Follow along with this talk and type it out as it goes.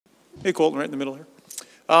Hey, Colton, right in the middle here.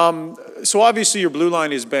 So obviously your blue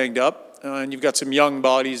line is banged up, and you've got some young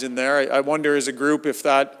bodies in there. I wonder as a group if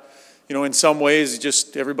that, in some ways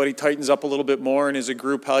just everybody tightens up a little bit more, and as a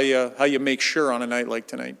group how you make sure on a night like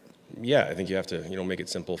tonight. Yeah, I think you have to make it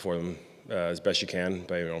simple for them as best you can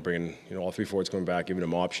by bringing all three forwards coming back, giving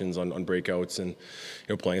them options on breakouts, and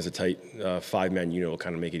playing as a tight five-man unit will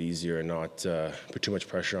kind of make it easier and not put too much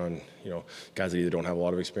pressure on guys that either don't have a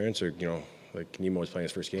lot of experience or like Nemo was playing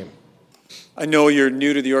his first game. I know you're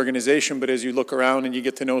new to the organization, but as you look around and you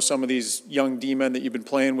get to know some of these young D-men that you've been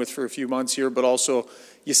playing with for a few months here, but also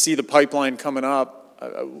you see the pipeline coming up,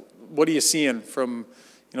 what are you seeing from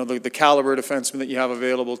the caliber defenseman that you have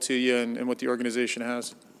available to you and what the organization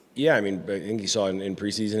has? Yeah, I mean, I think you saw in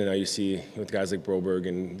preseason, and now you see with guys like Broberg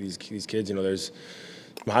and these kids, there's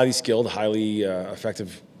highly skilled, highly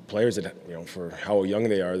effective players that for how young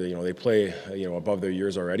they are, they play above their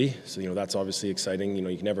years already. So that's obviously exciting.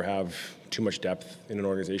 You can never have too much depth in an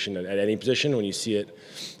organization at any position. When you see it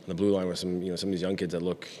on the blue line with some some of these young kids that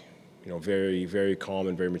look very, very calm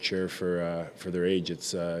and very mature for their age,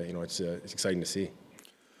 it's exciting to see.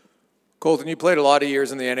 Colton, you played a lot of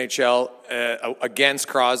years in the NHL against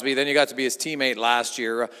Crosby. Then you got to be his teammate last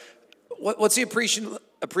year. What's the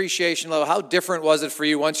appreciation level? How different was it for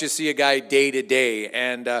you once you see a guy day to day?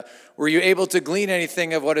 And were you able to glean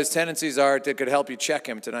anything of what his tendencies are that could help you check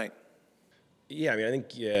him tonight? Yeah, I mean, I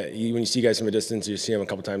think when you see guys from a distance, you see them a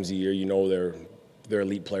couple times a year. They're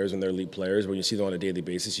elite players when they're elite players. When you see them on a daily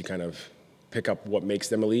basis, you kind of pick up what makes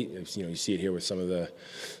them elite. You see it here with some of the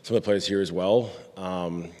players here as well.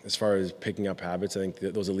 As far as picking up habits, I think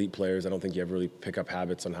those elite players, I don't think you ever really pick up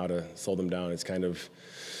habits on how to slow them down. It's kind of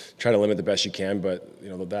try to limit the best you can, but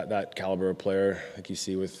that caliber of player, like you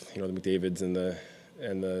see with the McDavids and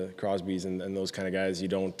the Crosbys and those kind of guys, you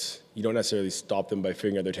don't necessarily stop them by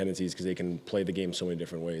figuring out their tendencies because they can play the game so many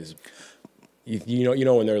different ways. You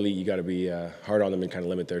know when they're elite, you got to be hard on them and kind of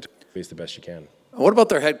limit their pace the best you can. What about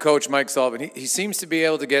their head coach, Mike Sullivan? He seems to be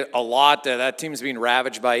able to get a lot. That team's been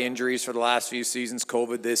ravaged by injuries for the last few seasons,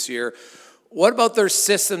 COVID this year. What about their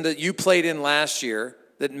system that you played in last year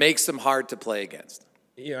that makes them hard to play against?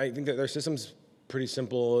 Yeah, I think that their system's pretty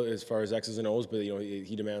simple as far as X's and O's, but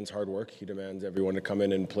he demands hard work. He demands everyone to come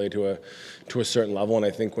in and play to a certain level. And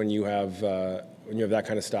I think when you have that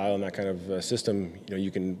kind of style and that kind of system,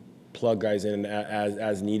 you can plug guys in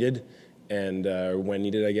as needed. And when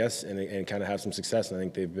needed, I guess, and kind of have some success. And I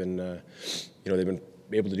think they've been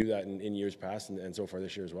able to do that in years past, and so far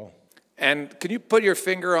this year as well. And can you put your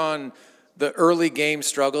finger on the early game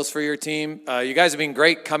struggles for your team? You guys have been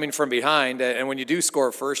great coming from behind, and when you do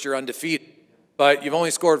score first, you're undefeated. But you've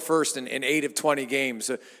only scored first in 8 of 20 games.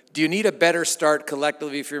 So do you need a better start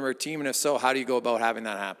collectively from your team? And if so, how do you go about having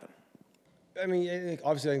that happen? I mean,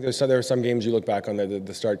 obviously, I think there are some games you look back on that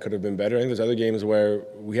the start could have been better. I think there's other games where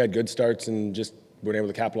we had good starts and just weren't able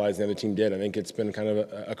to capitalize, and the other team did. I think it's been kind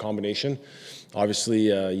of a combination. Obviously,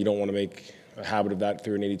 you don't want to make a habit of that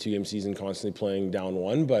through an 82-game season, constantly playing down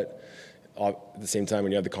one, but at the same time,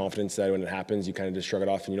 when you have the confidence that when it happens, you kind of just shrug it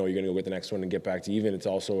off and you're going to go get the next one and get back to even. It's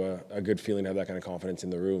also a good feeling to have that kind of confidence in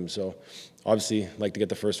the room. So obviously, like to get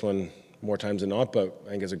the first one more times than not, but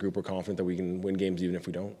I think as a group we're confident that we can win games even if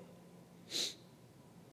we don't.